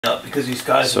up because these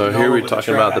guys. So here we're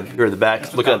talking about the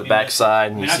back, looking at the back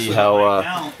side, and you see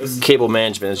how cable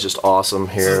management is just awesome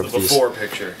here. This is the before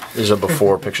picture. These are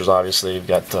before pictures, obviously. You've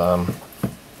got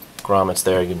grommets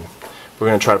there. We're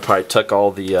going to try to probably tuck all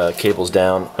the cables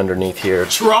down underneath here.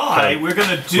 We're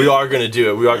going to do it. We are going to do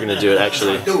it. We are going to do it,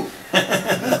 actually.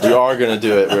 We are going to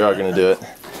do it. We are going to do it.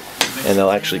 And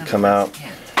they'll actually come out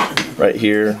right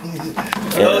here.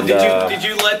 And, did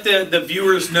you let the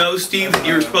viewers know, Steve, that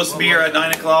you were supposed to be here at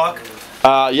 9 o'clock?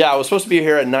 Yeah, I was supposed to be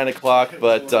here at 9 o'clock,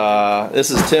 but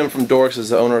this is Tim from Dorks, is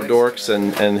the owner of Dorks,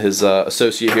 and his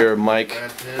associate here, Mike,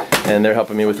 and they're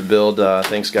helping me with the build.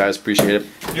 Thanks, guys, appreciate it.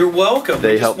 You're welcome.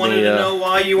 They just wanted to know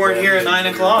why you weren't here at 9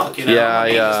 o'clock. You know? Yeah,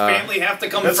 does family have to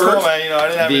come That's first? Cool, man. You know, I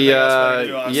didn't have anything else to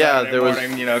do on Saturday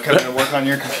morning, you know, coming to work on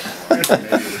your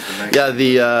computer. Yeah,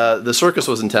 the circus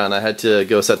was in town. I had to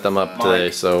go set them up today.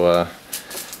 So,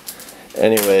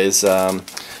 anyways,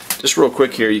 just real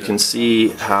quick here, you can see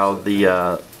how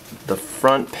the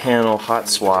front panel hot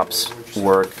swaps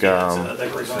work.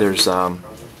 There's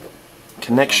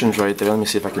connections right there. Let me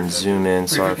see if I can zoom in.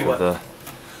 Sorry for the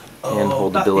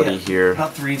handholdability here.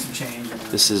 About 3 and some change.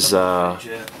 This is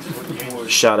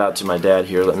shout out to my dad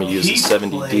here. Let me use the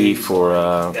 70D for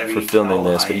filming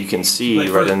this, but you can see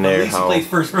right in there how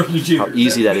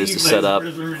easy that is to set up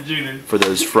for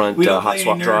those front hot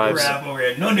swap drives.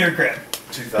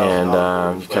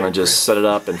 And you kind of just set it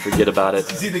up and forget about it.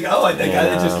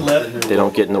 And, they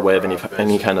don't get in the way of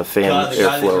any kind of fan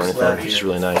airflow or anything, which is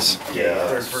really nice.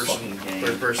 Yeah,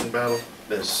 third person battle.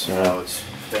 This it's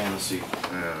fantasy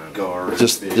guard.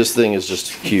 This thing is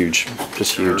just huge,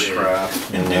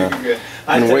 And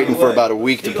I've been waiting for about a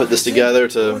week to put this together,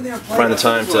 to find the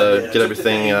time to get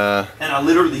everything,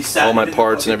 all my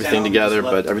parts and everything together.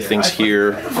 But everything's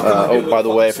here. Oh, by the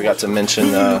way, I forgot to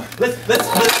mention. Let's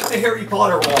the Harry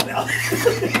Potter wall now.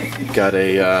 Got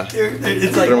a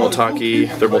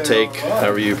thermal take,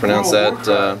 however you pronounce that,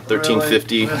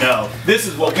 1350. No, this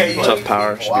is what tough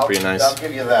power, should be pretty nice. I'll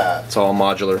give you that. It's all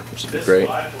modular, which would be great.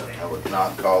 I would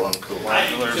not call them cool.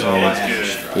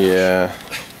 Yeah.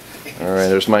 Alright,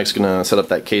 there's Mike's gonna set up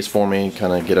that case for me,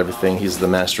 kind of get everything. He's the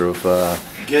master of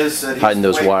hiding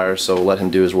those wires, so we'll let him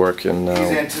do his work, and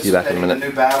I'll be back in a minute.